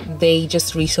world, but they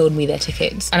just resold me their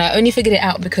tickets. And I only figured it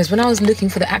out because when I was looking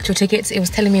for the actual tickets, it was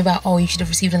telling me about, oh, you should have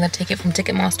received another ticket from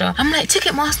Ticketmaster. I'm like,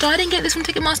 Ticketmaster? I didn't get this from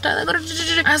Ticketmaster.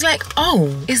 I was like,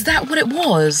 oh, is that what it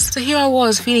was? So here I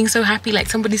was feeling so happy, like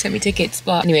somebody sent me tickets.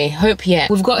 But anyway, hope, yeah.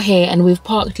 We've got here and we've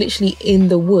parked literally in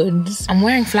the woods. I'm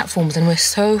wearing platforms and we're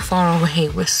so far away.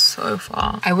 We're so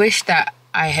far. I wish that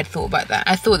I had thought about that.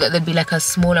 I thought that there'd be like a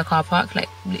smaller car park, like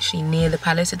literally near the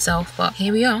palace itself, but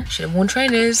here we are. Should have worn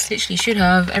trainers, literally should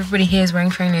have. Everybody here is wearing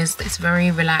trainers. It's very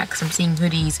relaxed. I'm seeing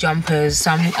hoodies, jumpers.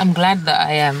 So I'm glad that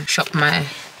I shopped my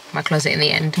closet in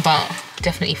the end, but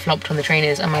definitely flopped on the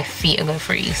trainers and my feet are gonna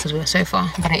freeze because we're so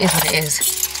far. But it is what it is.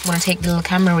 I'm gonna take the little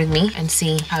camera with me and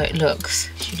see how it looks.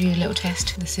 Should we do a little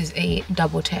test? This is a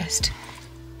double test.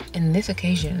 In this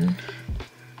occasion,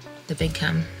 the big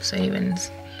cam so he wins.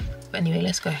 But anyway,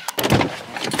 let's go.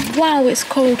 Wow, it's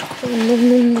cold. Oh,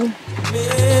 no.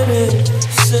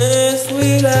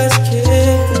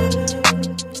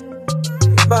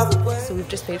 So we've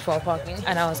just paid for our parking,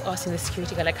 and I was asking the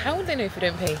security guy, like, how would they know if we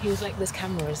don't pay? He was like, there's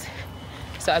cameras.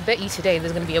 So I bet you today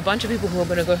there's going to be a bunch of people who are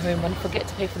going to go home and forget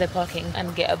to pay for their parking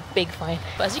and get a big fine.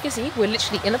 But as you can see, we're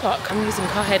literally in the park. I'm using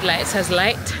car headlights as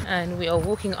light, and we are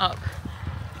walking up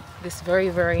this very,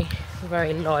 very,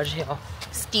 very large hill.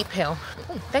 Steep hill.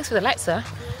 Oh, thanks for the light, sir.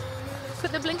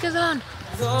 Put the blinkers on.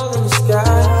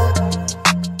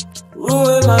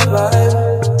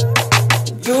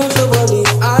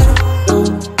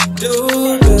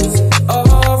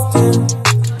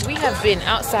 We have been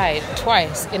outside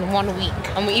twice in 1 week,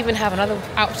 and we even have another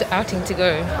outing to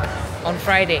go on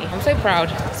Friday. I'm so proud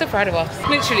of us.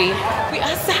 Literally, we're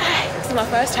outside. This is my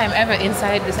first time ever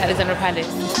inside this Alexandra Palace.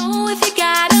 Oh, if you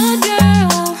got a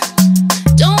girl,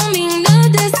 don't mean no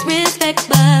disrespect,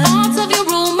 but thoughts of you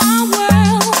rule my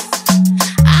world.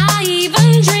 I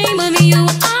even dream of you,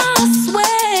 I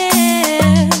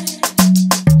swear.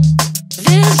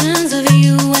 Visions of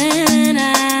you and I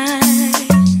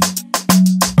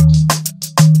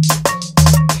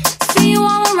see you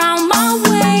all around my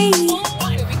way.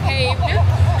 We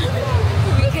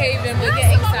caved and we're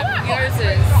getting some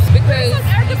roses because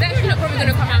it's actually not probably going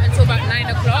to come out until about 9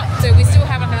 o'clock, so we still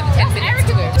have another 10 minutes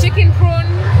to go. Chicken, prawn,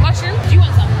 mushroom. Do you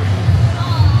want some?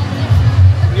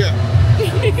 Yeah.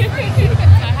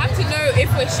 I have to know if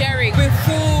we're sharing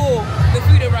before the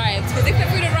food arrives, because if the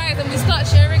food arrives and we start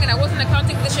sharing and I wasn't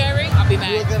accounting for the sharing, I'll be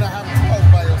mad. You're gonna have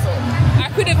 12 by yourself. I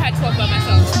could have had 12 by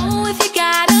myself. Oh, if you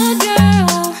got a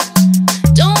girl,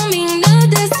 don't mean no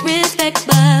disrespect,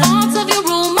 but thoughts of you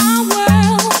rule my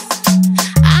world.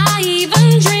 I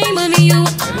even dream of you.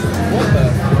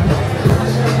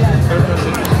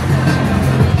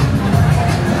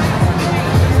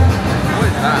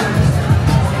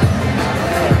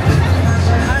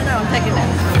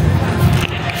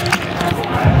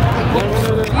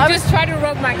 just tried to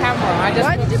rob my camera.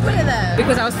 Why did you put it there?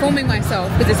 Because I was filming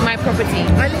myself, because it's my property.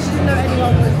 I literally didn't know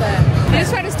anyone was there. They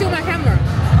just tried to steal my camera.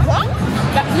 What?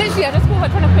 Like, literally, I just saw her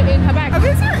trying to put it in her bag. Are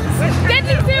you serious?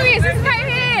 Deadly serious, it's right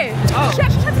here. Oh.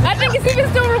 I think it's even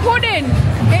still recording.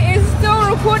 It is still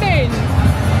recording.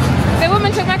 The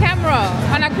woman took my camera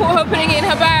and I caught her putting it in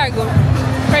her bag.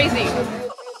 Crazy.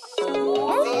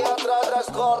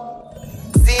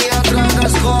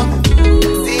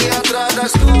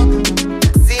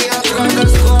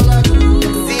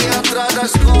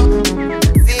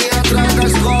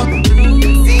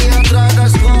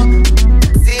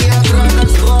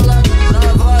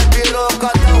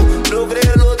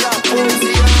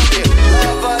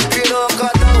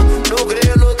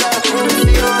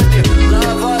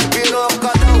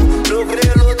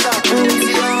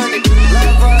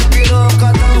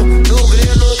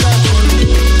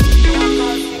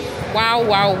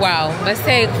 Wow. Must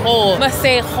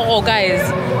say,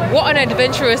 guys, what an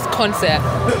adventurous concert.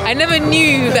 I never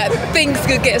knew that things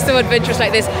could get so adventurous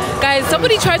like this. Guys,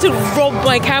 somebody tried to rob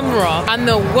my camera, and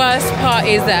the worst part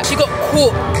is that she got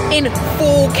caught in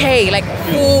 4K, like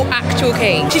 4 actual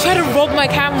K. She tried to rob my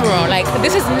camera. Like,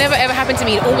 this has never ever happened to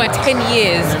me in all my 10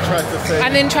 years.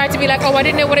 And then tried to be like, oh, I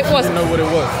didn't know what it was.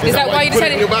 Is that why you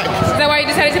decided? Is that why you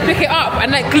decided to pick it up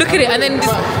and like look at it and then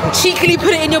just cheekily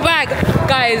put it in your bag?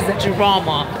 Guys,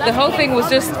 drama. The whole thing was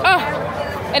just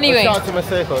anyway. Shout out to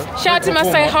Masejo. Shout out to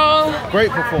Masejo.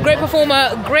 Great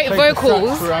performer, great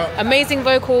vocals, amazing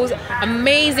vocals,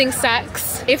 amazing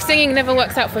sax. If singing never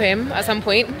works out for him at some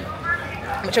point,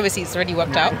 which obviously it's already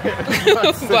worked out,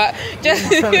 but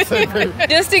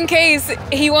just in case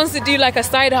he wants to do like a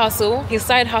side hustle, his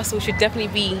side hustle should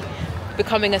definitely be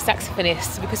becoming a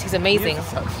saxophonist, because he's amazing.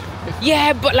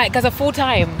 Yeah, but like as a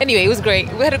full-time. Anyway, it was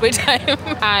great. We had a great time.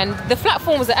 And the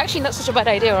platform was actually not such a bad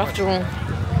idea after all.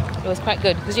 It was quite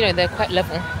good because, you know, they're quite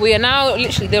level. We are now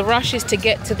literally, the rush is to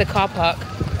get to the car park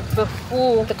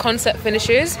before the concert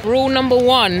finishes. Rule number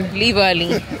 1, leave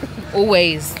early.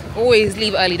 Always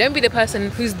leave early. Don't be the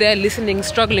person who's there listening,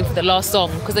 struggling for the last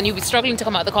song, because then you'll be struggling to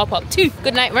come out of the car park too.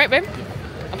 Good night, right, babe?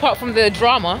 Apart from the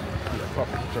drama.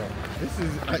 This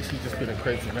has actually just been a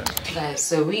crazy night. Guys,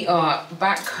 so we are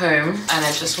back home and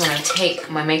I just want to take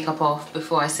my makeup off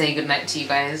before I say goodnight to you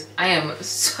guys. I am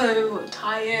so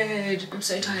tired. I'm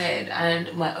so tired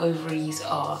and my ovaries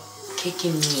are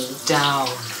kicking me down.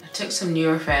 I took some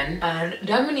Nurofen and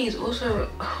Damini is also,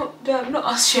 damn, not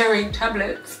us sharing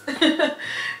tablets.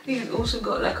 He's also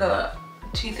got like a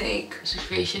toothache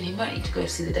situation. He might need to go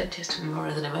see the dentist tomorrow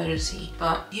as an emergency.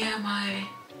 But yeah, my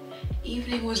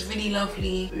evening was really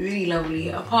lovely,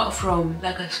 apart from,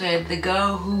 like I said, the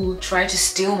girl who tried to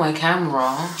steal my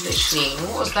camera. Literally,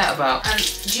 what was that about?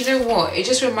 And do you know what, it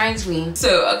just reminds me,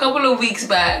 so a couple of weeks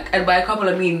back, and by a couple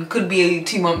I mean could be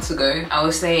 2 months ago, I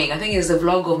was saying, I think it's the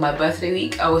vlog of my birthday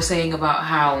week, I was saying about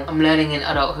how I'm learning in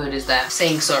adulthood is that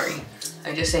saying sorry.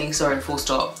 I'm just saying sorry full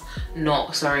stop,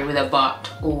 not sorry with a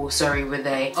but, or sorry with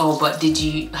a, oh but did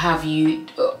you, have you,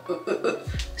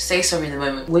 say sorry in the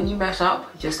moment. When you mess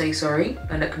up, just say sorry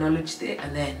and acknowledge it,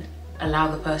 and then allow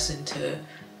the person to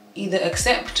either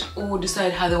accept or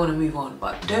decide how they want to move on.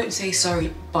 But don't say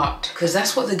sorry but, because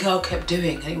that's what the girl kept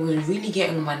doing and it was really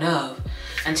getting on my nerve,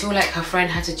 until like her friend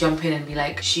had to jump in and be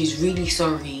like, she's really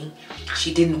sorry,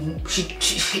 she didn't,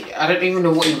 I don't even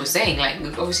know what he was saying, like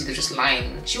obviously they're just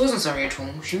lying. She wasn't sorry at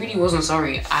all, she really wasn't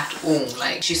sorry at all.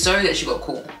 Like, she's sorry that she got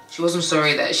caught, she wasn't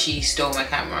sorry that she stole my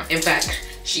camera. In fact,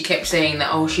 she kept saying that,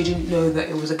 oh, she didn't know that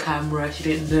it was a camera, she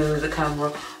didn't know it was a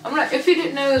camera. I'm like, if you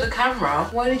didn't know it was a camera,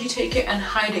 why did you take it and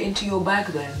hide it into your bag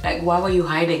then? Like, why were you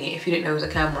hiding it if you didn't know it was a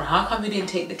camera? How come you didn't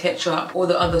take the ketchup or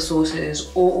the other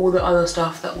sauces or all the other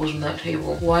stuff that was on that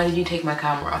table? Why did you take my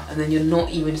camera? And then you're not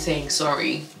even saying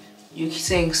sorry. You're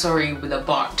saying sorry with a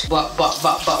but. But.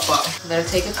 I'm gonna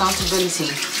take accountability.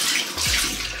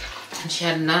 And she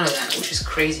had none of that, which is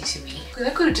crazy to me. Because I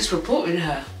could have just reported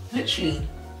her, literally.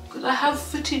 Because I have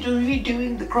footage of you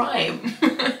doing the crime.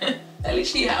 I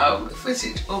literally have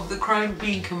footage of the crime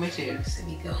being committed.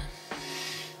 Silly girl.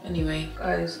 Anyway,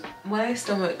 guys, my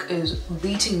stomach is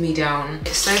beating me down.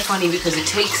 It's so funny because it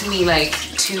takes me like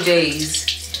 2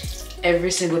 days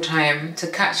every single time to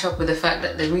catch up with the fact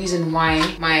that the reason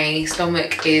why my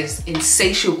stomach is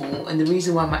insatiable and the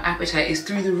reason why my appetite is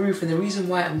through the roof and the reason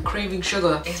why I'm craving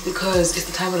sugar is because it's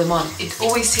the time of the month. It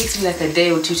always takes me like a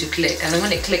day or two to click, and then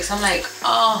when it clicks I'm like,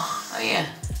 oh yeah,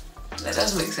 that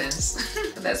does make sense.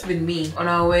 That's been me. On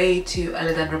our way to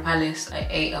Alexandra Palace, I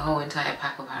ate a whole entire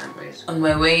pack of Haribos. On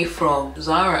my way from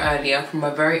Zara earlier, from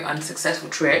a very unsuccessful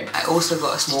trip, I also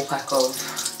got a small pack of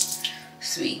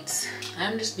sweets.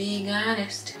 I'm just being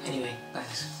honest. Anyway,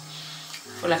 guys,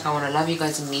 feel like I want to love you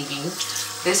guys and leave you.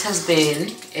 This has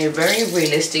been a very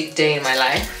realistic day in my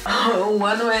life.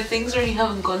 One where things really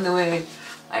haven't gone the way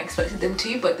I expected them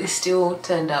to, but they still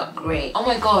turned out great. Oh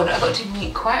my god, I got to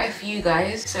meet quite a few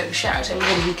guys, so shout out to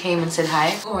everybody who came and said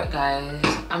hi. Alright guys,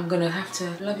 I'm gonna have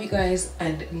to love you guys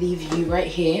and leave you right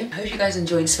here. I hope you guys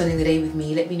enjoyed spending the day with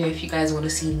me. Let me know if you guys want to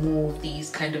see more of these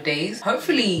kind of days.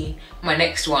 Hopefully my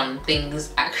next one,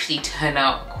 things actually turn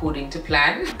out according to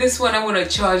plan. This one, I want to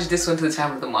charge this one to the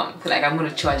time of the month. Like, I'm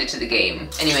gonna charge it to the game.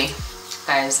 Anyway,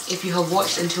 guys, if you have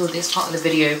watched until this part of the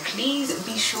video, please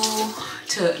be sure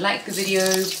to like the video,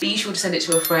 be sure to send it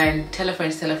to a friend, tell a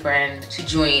friend to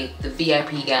join the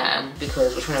VIP gang,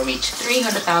 because we're trying to reach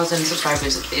 300,000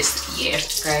 subscribers this year.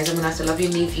 Guys, I'm gonna have to love you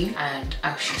and leave you, and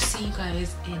I shall see you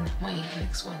guys in my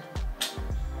next one.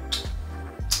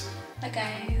 Bye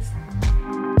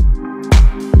guys.